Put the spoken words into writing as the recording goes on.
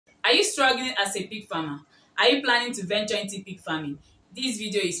Are you struggling as a pig farmer? Are you planning to venture into pig farming? This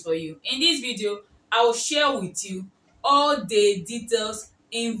video is for you. In this video, I will share with you all the details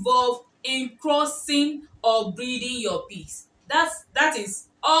involved in crossing or breeding your pigs. That is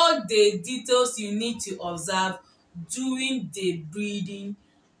all the details you need to observe during the breeding,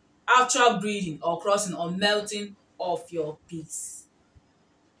 actual breeding or crossing or melting of your pigs.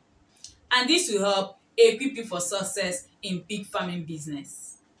 And this will help equip you for success in pig farming business.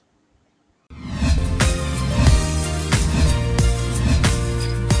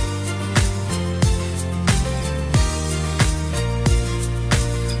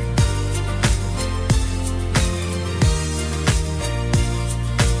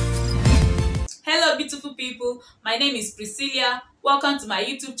 Hello beautiful people, my name is Priscilla. Welcome to my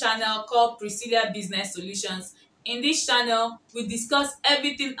YouTube channel called PRISCILLA Business Solutions. In this channel, we discuss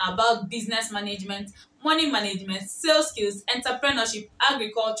everything about business management, money management, sales skills, entrepreneurship,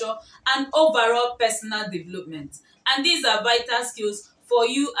 agriculture, and overall personal development. And these are vital skills for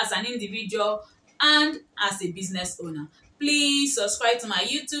you as an individual and as a business owner. Please subscribe to my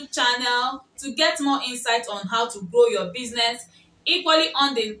YouTube channel to get more insight on how to grow your business. Equally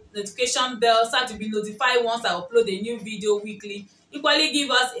on the notification bell so to be notified once I upload a new video weekly. Equally give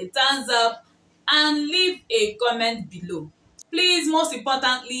us a thumbs up and leave a comment below. Please, most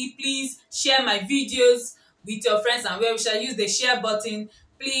importantly, please share my videos with your friends and well wishers. Use the share button.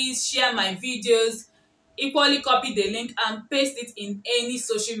 Please share my videos. Equally copy the link and paste it in any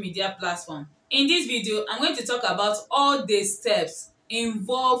social media platform. In this video, I'm going to talk about all the steps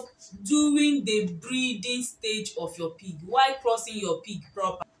involved during the breeding stage of your pig while crossing your pig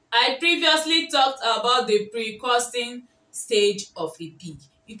proper. I previously talked about the pre-crossing stage of a pig.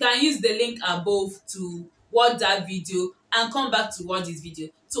 You can use the link above to watch that video and come back to watch this video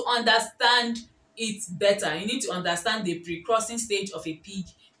to understand it better. You need to understand the pre-crossing stage of a pig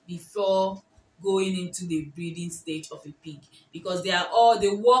before going into the breeding stage of a pig, because they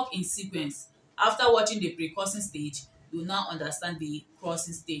work in sequence. After watching the pre-crossing stage, you will now understand the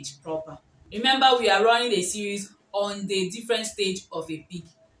crossing stage proper. Remember, we are running a series on the different stage of a pig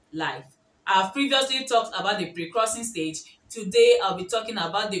life. I have previously talked about the pre-crossing stage. Today, I'll be talking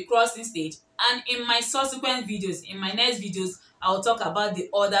about the crossing stage. And in my subsequent videos, in my next videos, I will talk about the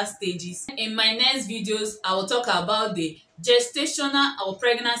other stages. In my next videos, I will talk about the gestational or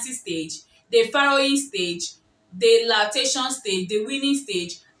pregnancy stage, the farrowing stage, the lactation stage, the weaning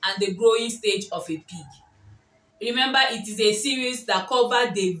stage, and the growing stage of a pig. Remember, it is a series that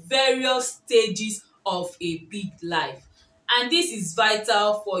covers the various stages of a pig life. And this is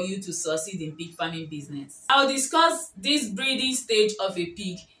vital for you to succeed in pig farming business. I'll discuss this breeding stage of a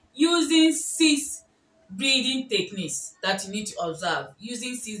pig using 6 breeding techniques that you need to observe.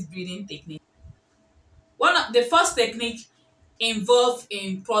 Using 6 breeding techniques. The first technique involved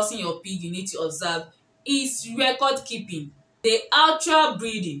in crossing your pig you need to observe is record keeping. The actual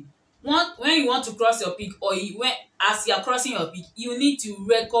breeding. When you want to cross your pig, or as you are crossing your pig, you need to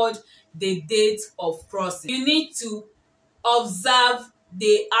record the date of crossing. You need to observe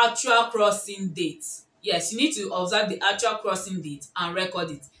the actual crossing date. Yes, you need to observe the actual crossing date and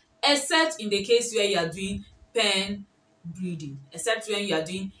record it, except in the case where you are doing pen breeding, except when you are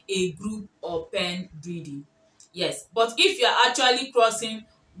doing a group or pen breeding. Yes, but if you are actually crossing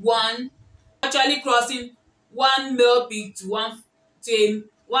one male pig to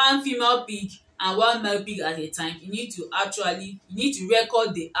one female pig and one male pig at a time, you need to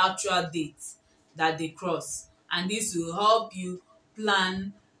record the actual date that they cross, and this will help you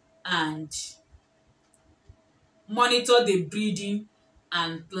plan and monitor the breeding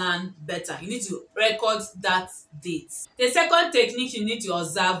and plan better. You need to record that date. The second technique you need to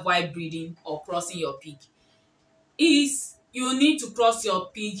observe while breeding or crossing your pig is you need to cross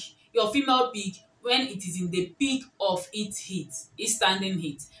your female pig when it is in the peak of its standing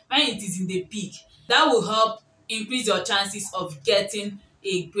heat. When it is in the peak, that will help increase your chances of getting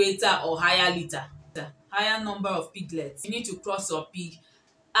a greater or higher number of piglets. You need to cross your pig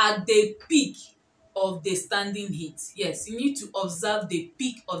at the peak of the standing heat. Yes, you need to observe the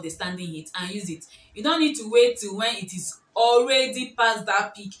peak of the standing heat and use it. You don't need to wait till when it is already past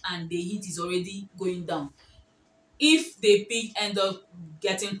that peak and the heat is already going down. If the pig end up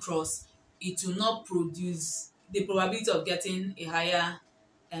getting cross, it will not produce. The probability of getting a higher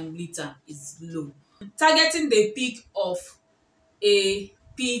litter is low. Targeting the peak of a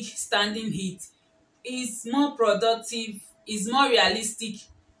pig standing heat is more productive, is more realistic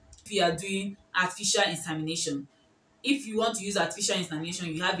if you are doing artificial insemination. If you want to use artificial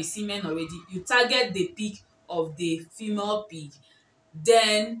insemination, you have a semen already, you target the peak of the female pig,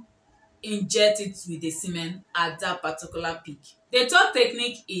 then inject it with the semen at that particular pig. The third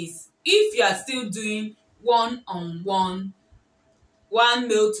technique is if you are still doing one-on-one, one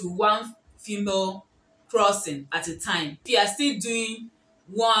male to one female crossing at a time. If you are still doing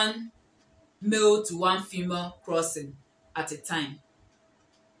one male to one female crossing at a time,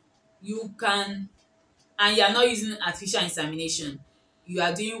 you can, and you are not using artificial insemination, you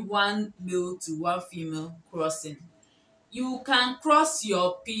are doing one male to one female crossing, you can cross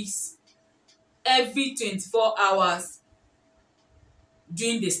your pigs every 24 hours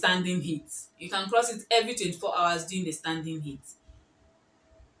during the standing heat. You can cross it every 24 hours during the standing heat.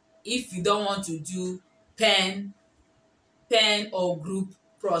 If you don't want to do pen or group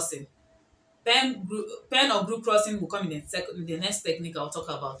crossing. Pen or group crossing will come in the next technique I'll talk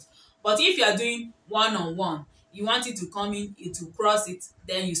about. But if you are doing one-on-one, you want it to come in, to cross it,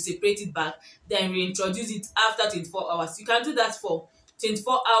 then you separate it back, then reintroduce it after 24 hours. You can do that for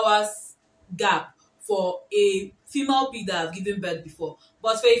 24 hours gap for a female pig that have given birth before.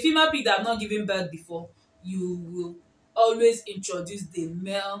 But for a female pig that have not given birth before, you will always introduce the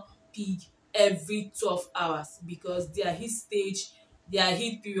male pig every 12 hours because their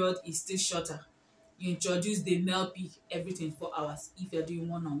heat period is still shorter. You introduce the male pig every 24 hours if you're doing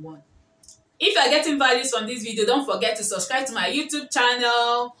one-on-one. If you're getting values from this video, don't forget to subscribe to my YouTube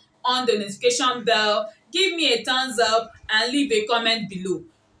channel, on the notification bell, give me a thumbs up, and leave a comment below.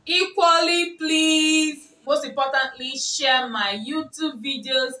 Equally, please, most importantly, share my YouTube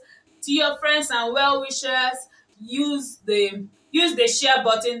videos to your friends and well-wishers. Use the share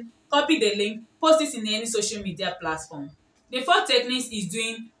button, copy the link, post it in any social media platform. The fourth technique is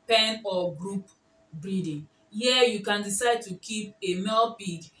doing pen or group breeding. Here you can decide to keep a male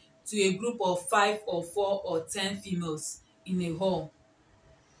pig to a group of 5 or 4 or 10 females in a hall.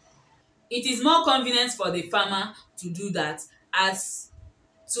 It is more convenient for the farmer to do that, as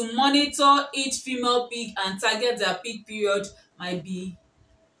to monitor each female pig and target their peak period might be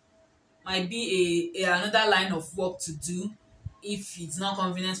another line of work to do if it's not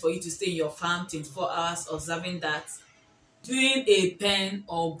convenient for you to stay in your farm 24 hours observing that. Doing a pen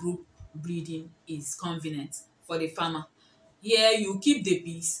or group breeding is convenient for the farmer. Here you keep the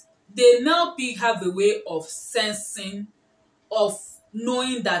pigs. The male pig have a way of sensing, of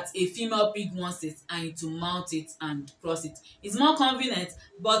knowing that a female pig wants it, and it will mount it and cross it. It's more convenient,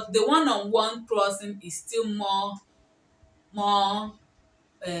 but the one-on-one crossing is still more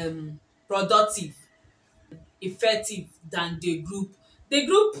productive, effective than the group. The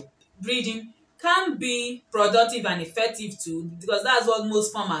group breeding can be productive and effective too, because that's what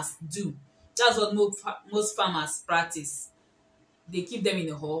most farmers do. That's what most farmers practice. They keep them in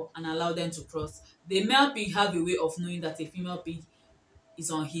a hole and allow them to cross. The male pig have a way of knowing that a female pig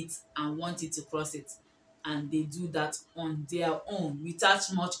is on heat and want it to cross it, and they do that on their own without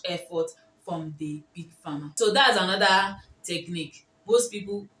much effort from the pig farmer. So that's another technique. Most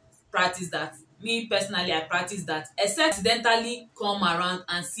people practice that. Me personally, I practice that, except accidentally come around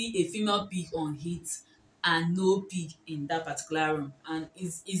and see a female pig on heat and no pig in that particular room. And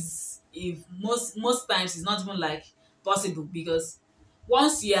if most times it's not even like possible, because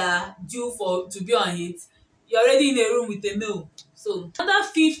once you are due to be on heat, you're already in a room with a male. So another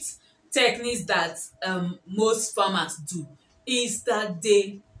fifth technique that most farmers do is that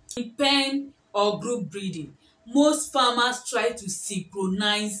they, in pen or group breeding, most farmers try to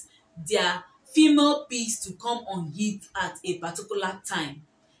synchronize their female pigs to come on heat at a particular time.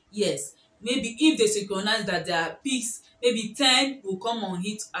 Yes, maybe if they synchronize that their pigs, maybe 10 will come on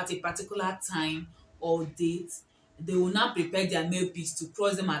heat at a particular time or date, they will now prepare their male pigs to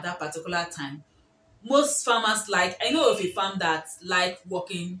cross them at that particular time. Most farmers I know of a farm that like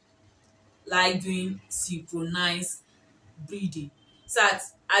doing synchronized breeding, so that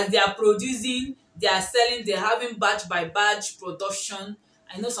as they are producing, they are selling, they're having batch by batch production.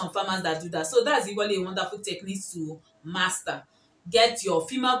 I know some farmers that do that. So that's equally a wonderful technique to master. Get your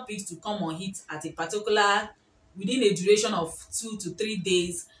female pigs to come on heat at a particular, within a duration of 2 to 3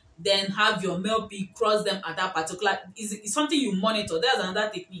 days, then have your male pig cross them at that particular. It's something you monitor. That's another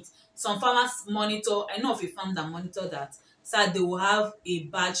technique. Some farmers monitor. I know of a farm that monitor that, so they will have a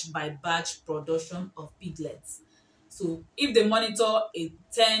batch by batch production of piglets. So if they monitor a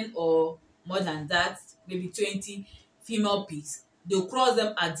 10 or more than that, maybe 20 female pigs, they'll cross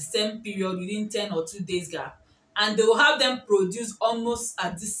them at the same period within 10 or 2 days gap, and they will have them produce almost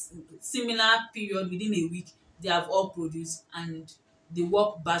at this similar period within a week. They have all produced, and they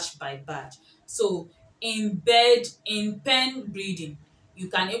work batch by batch. So in pen breeding, you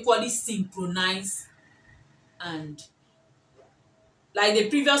can equally synchronize, and like the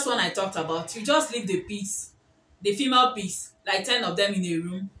previous one I talked about, you just leave the pigs, the female pigs, like 10 of them in a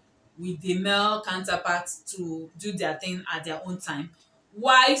room with the male counterparts to do their thing at their own time,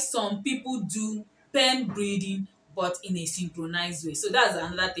 while some people do pen breeding but in a synchronized way. So that's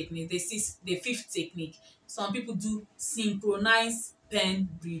another technique. The fifth technique. Some people do synchronized pen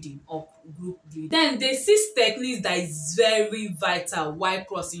breeding or group breeding. Then the sixth technique that is very vital while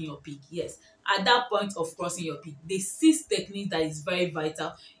crossing your pig. Yes, at that point of crossing your pig, the sixth technique that is very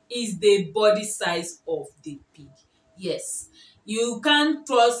vital is the body size of the pig. Yes, you can't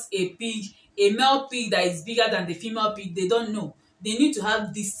cross a male pig that is bigger than the female pig. They don't know. They need to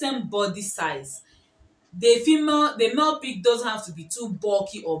have the same body size. The male pig doesn't have to be too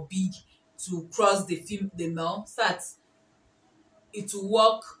bulky or big to cross the male, so that it will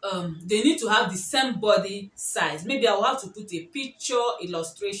work. They need to have the same body size. Maybe I will have to put a picture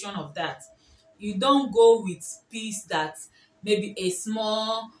illustration of that. You don't go with pigs that maybe a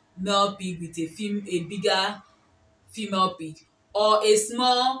small male pig with a bigger female pig, or a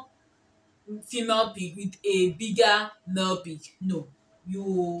small female pig with a bigger male pig. No,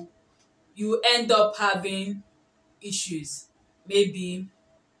 you end up having issues. Maybe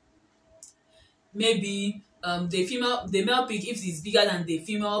the male pig, if it's bigger than the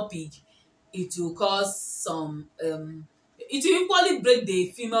female pig, it will cause some it will equally break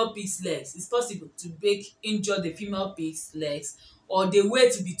the female pig's legs. It's possible to injure the female pig's legs, or the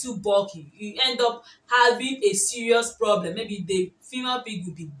weight to be too bulky. You end up having a serious problem. Maybe the female pig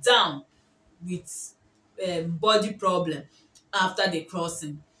will be down with body problem after the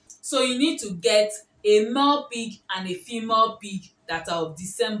crossing. So you need to get a male pig and a female pig that are of the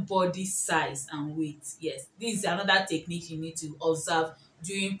same body size and weight. Yes, this is another technique you need to observe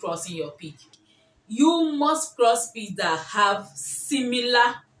during crossing your pig. You must cross pigs that have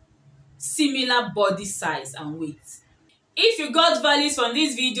similar body size and weight. If you got values from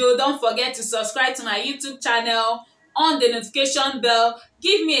this video, don't forget to subscribe to my YouTube channel, on the notification bell,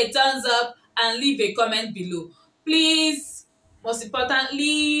 give me a thumbs up, and leave a comment below. Please, most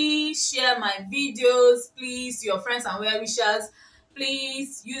importantly, share my videos. Please, to your friends and well-wishers.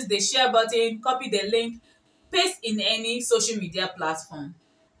 Please use the share button, copy the link, paste in any social media platform.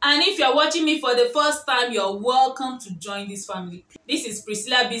 And if you're watching me for the first time, you're welcome to join this family. This is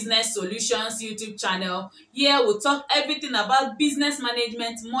Priscilla Business Solutions YouTube channel. Here we'll talk everything about business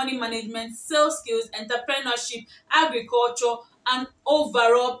management, money management, sales skills, entrepreneurship, agriculture, and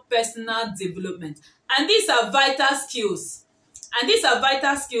overall personal development. And these are vital skills. And these are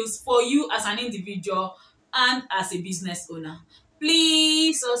vital skills for you as an individual and as a business owner.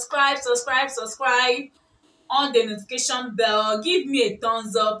 Please subscribe on the notification bell, give me a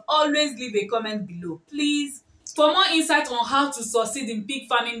thumbs up, always leave a comment below, please. For more insight on how to succeed in pig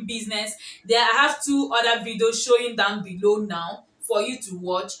farming business, I have 2 other videos showing down below now for you to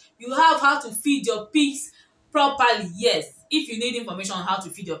watch. You have how to feed your pigs properly. Yes, if you need information on how to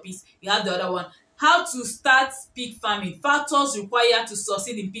feed your pigs, you have the other one. How to start pig farming, factors required to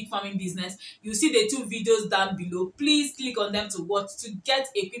succeed in pig farming business. You see the 2 videos down below. Please click on them to watch, to get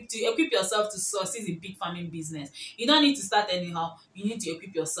equipped, to equip yourself to succeed in pig farming business. You don't need to start anyhow. You need to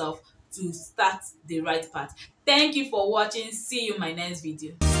equip yourself to start the right path. Thank you for watching. See you in my next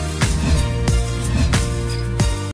video.